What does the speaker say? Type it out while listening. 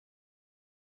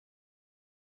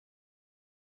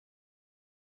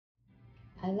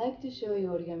I like to show you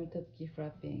origami top gift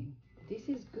wrapping. This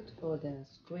is good for the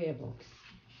square box.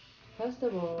 First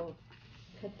of all,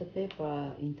 cut the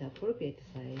paper into appropriate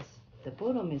size. The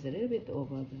bottom is a little bit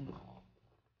over the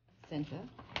center,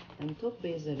 and top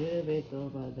is a little bit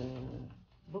over the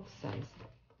box size.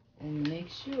 And make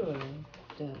sure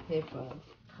the paper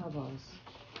covers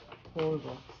whole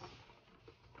box.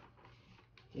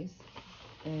 This,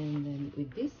 and then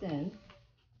with this end,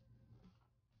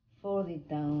 fold it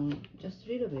down just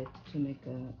a little bit to make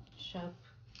a sharp,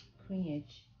 clean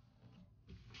edge,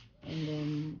 and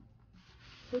then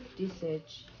put this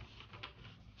edge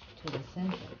to the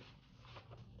center.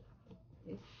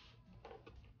 This,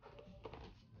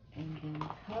 and then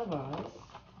covers.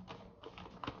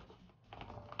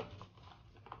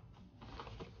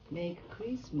 Make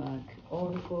crease mark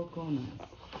all four corners.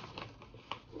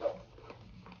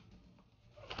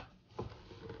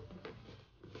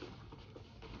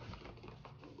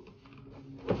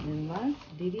 Then once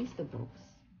release the box,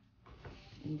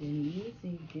 and then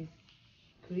using this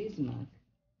crease mark,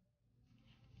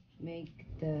 make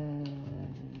the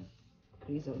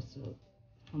crease also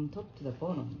from top to the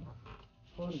bottom.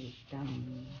 Fold it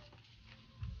down.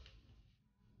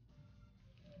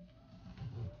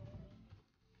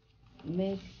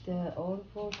 Make the all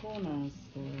four corners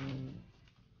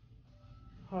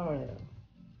parallel.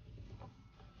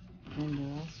 And the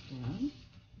last one.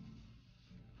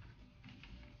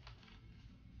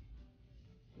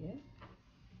 Yeah.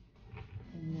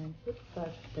 And then put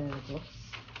back the box.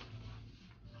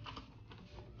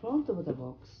 Front of the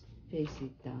box, face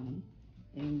it down,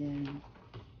 and then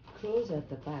close at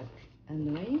the back.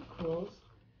 And when you close,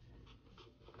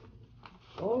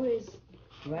 always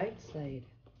right side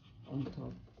on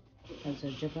top, as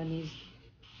a Japanese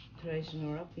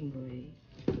traditional wrapping way.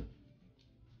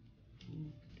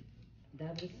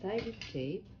 Double-sided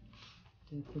tape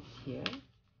to put here,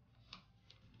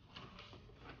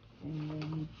 and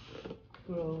then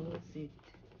close it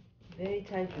very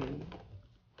tightly,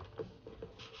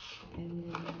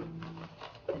 and then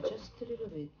adjust a little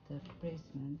bit the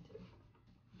placement.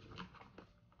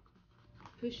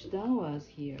 Push downwards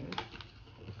here,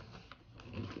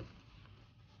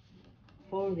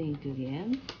 folding to the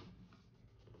end,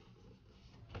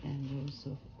 and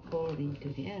also folding to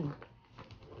the end,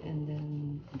 and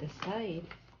then the side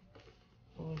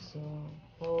also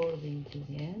folding to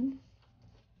the end,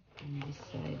 and this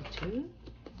side too,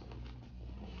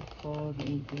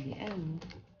 folding to the end.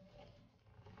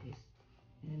 This,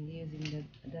 and using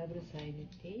the double-sided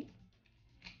tape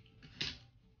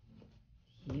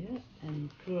here, and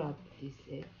pull up this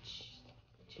edge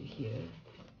to here,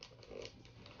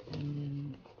 and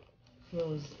then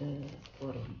close the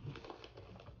bottom,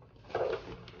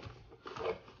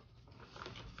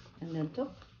 and then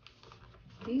top.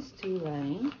 These two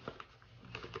lines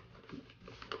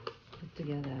put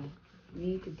together.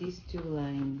 Meet these two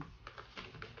lines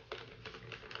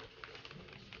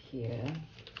here,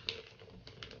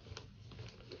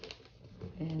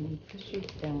 and push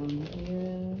it down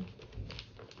here,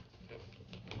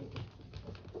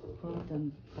 front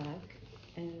and back,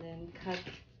 and then cut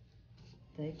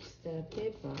the extra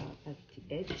paper at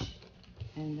the edge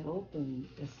and open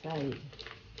the side,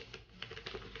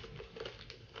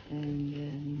 and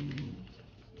then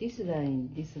this line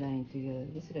together,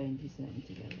 this line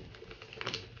together,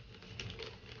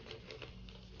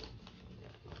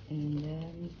 and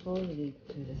then fold it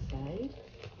to the side,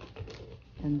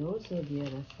 and also the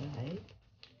other side,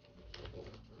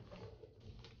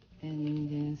 and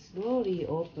then slowly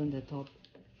open the top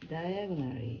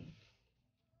diagonally.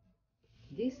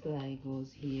 This line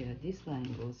goes here, this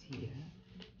line goes here,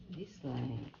 this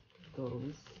line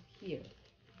goes here.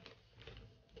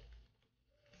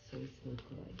 So it looks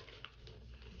like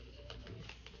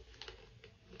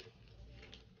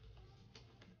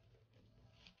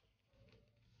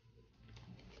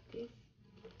this.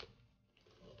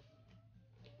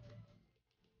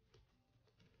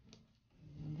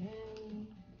 And then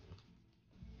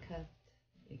cut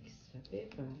extra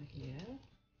paper here.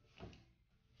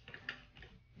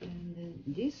 And then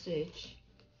this edge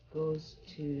goes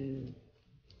to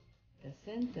the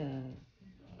center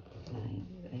line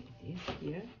like this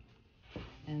here,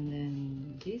 and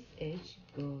then this edge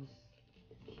goes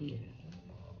here,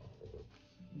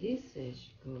 this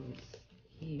edge goes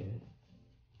here,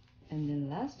 and then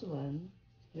last one,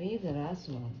 with the last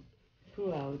one,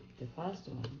 pull out the first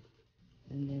one,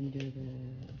 and then do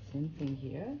the same thing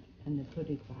here, and then put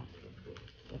it back,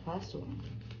 the first one.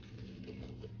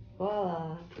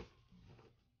 Voila!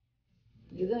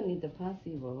 You don't need the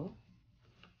fancy bowl.